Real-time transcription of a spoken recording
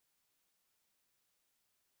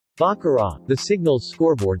Baccarat, the signals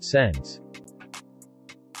scoreboard sends.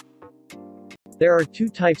 There are two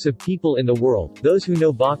types of people in the world, those who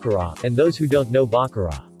know baccarat, and those who don't know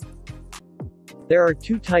baccarat. There are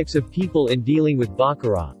two types of people in dealing with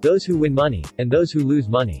baccarat, those who win money, and those who lose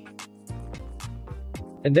money.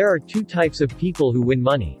 And there are two types of people who win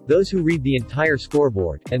money, those who read the entire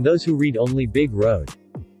scoreboard, and those who read only big road.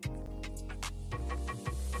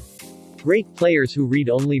 Great players who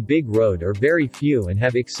read only big road are very few and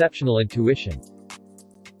have exceptional intuition.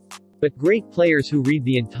 But great players who read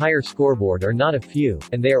the entire scoreboard are not a few,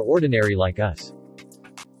 and they are ordinary like us.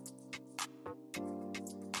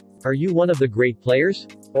 Are you one of the great players?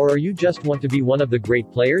 Or are you just want to be one of the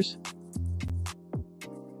great players?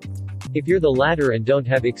 If you're the latter and don't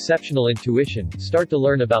have exceptional intuition, start to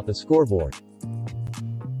learn about the scoreboard.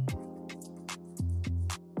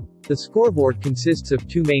 The scoreboard consists of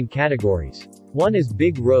two main categories. One is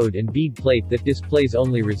big road and bead plate that displays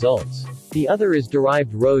only results. The other is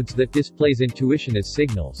derived roads that displays intuition as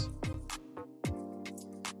signals.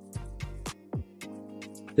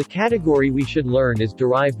 The category we should learn is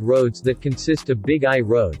derived roads that consist of big I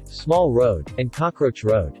road, small road, and cockroach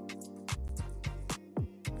road.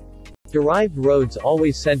 Derived roads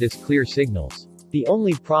always send us clear signals. The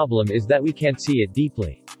only problem is that we can't see it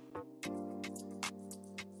deeply.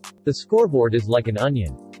 The scoreboard is like an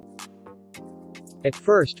onion. At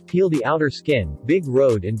first, peel the outer skin, big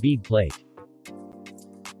road and bead plate.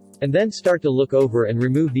 And then start to look over and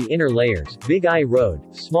remove the inner layers, big I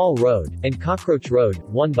road, small road, and cockroach road,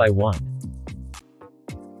 one by one.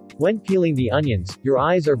 When peeling the onions, your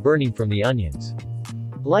eyes are burning from the onions.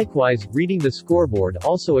 Likewise, reading the scoreboard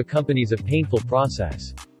also accompanies a painful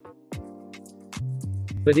process.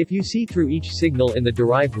 But if you see through each signal in the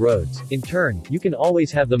derived roads, in turn, you can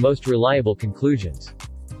always have the most reliable conclusions.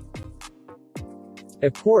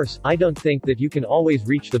 Of course, I don't think that you can always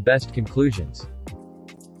reach the best conclusions.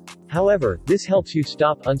 However, this helps you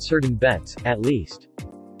stop uncertain bets, at least.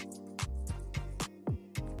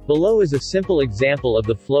 Below is a simple example of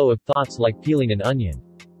the flow of thoughts like peeling an onion.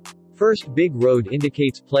 First big road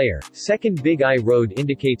indicates player, second big I road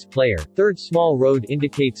indicates player, third small road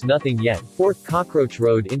indicates nothing yet, fourth cockroach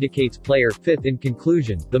road indicates player, fifth in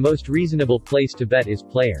conclusion, the most reasonable place to bet is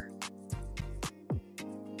player.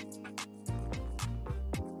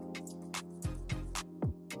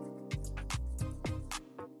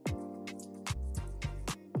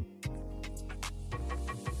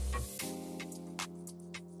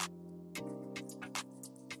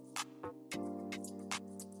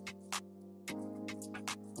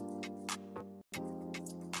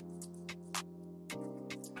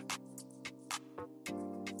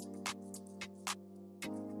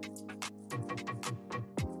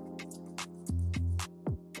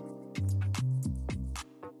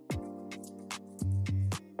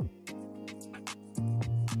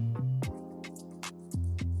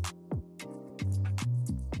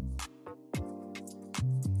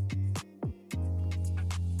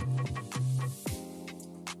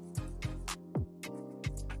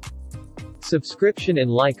 Subscription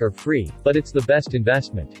and like are free, but it's the best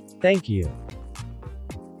investment. Thank you.